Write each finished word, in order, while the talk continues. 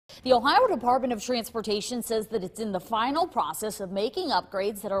The Ohio Department of Transportation says that it's in the final process of making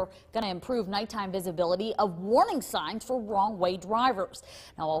upgrades that are going to improve nighttime visibility of warning signs for wrong-way drivers.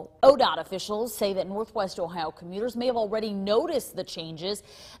 Now, ODOT officials say that Northwest Ohio commuters may have already noticed the changes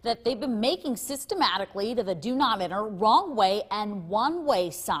that they've been making systematically to the do not enter, wrong way, and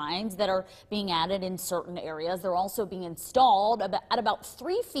one-way signs that are being added in certain areas. They're also being installed at about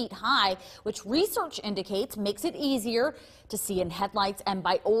 3 feet high, which research indicates makes it easier to see in headlights and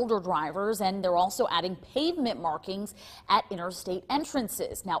by older drivers, and they're also adding pavement markings at interstate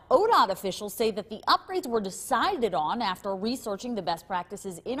entrances. Now, ODOT officials say that the upgrades were decided on after researching the best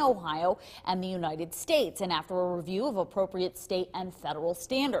practices in Ohio and the United States, and after a review of appropriate state and federal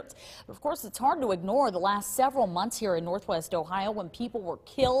standards. But of course, it's hard to ignore the last several months here in Northwest Ohio when people were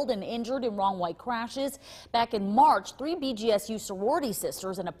killed and injured in wrong-way crashes. Back in March, 3 BGSU sorority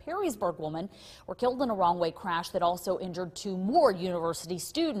sisters and a Perrysburg woman were killed in a wrong-way crash that also injured 2 more university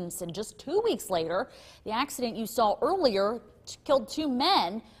students. And just 2 weeks later, the accident you saw earlier killed 2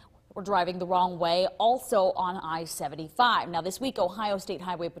 men were driving the wrong way, also on I-75. Now, this week, Ohio State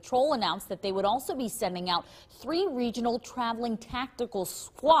Highway Patrol announced that they would also be sending out 3 regional traveling tactical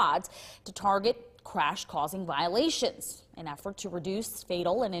squads to target crash-causing violations, an effort to reduce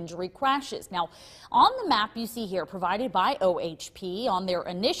fatal and injury crashes. Now, on the map you see here, provided by OHP on their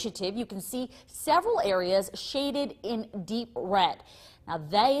initiative, you can see several areas shaded in deep red. Now,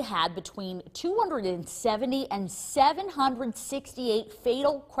 they had between 270 and 768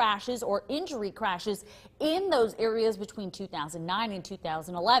 fatal crashes or injury crashes in those areas between 2009 and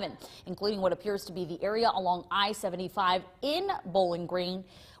 2011, including what appears to be the area along I-75 in Bowling Green,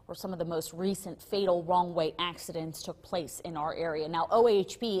 where some of the most recent fatal wrong-way accidents took place in our area. Now,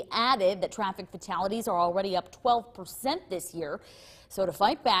 OHP added that traffic fatalities are already up 12% this year. So to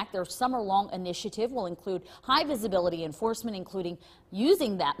fight back, their summer-long initiative will include high visibility enforcement, including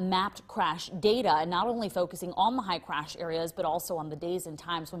using that mapped crash data and not only focusing on the high crash areas, but also on the days and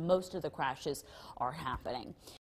times when most of the crashes are happening.